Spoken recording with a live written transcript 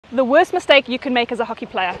The worst mistake you can make as a hockey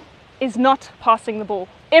player is not passing the ball.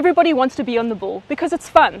 Everybody wants to be on the ball because it's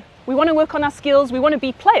fun. We want to work on our skills, we want to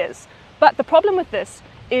be players. But the problem with this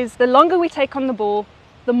is the longer we take on the ball,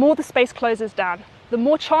 the more the space closes down, the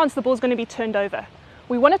more chance the ball is going to be turned over.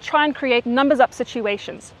 We want to try and create numbers up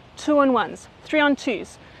situations, 2-on-1s,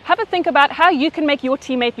 3-on-2s. Have a think about how you can make your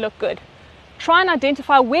teammate look good. Try and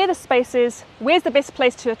identify where the space is, where's the best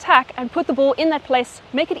place to attack, and put the ball in that place.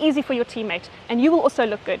 Make it easy for your teammate, and you will also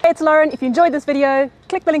look good. Hey, it's Lauren. If you enjoyed this video,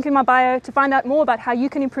 click the link in my bio to find out more about how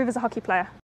you can improve as a hockey player.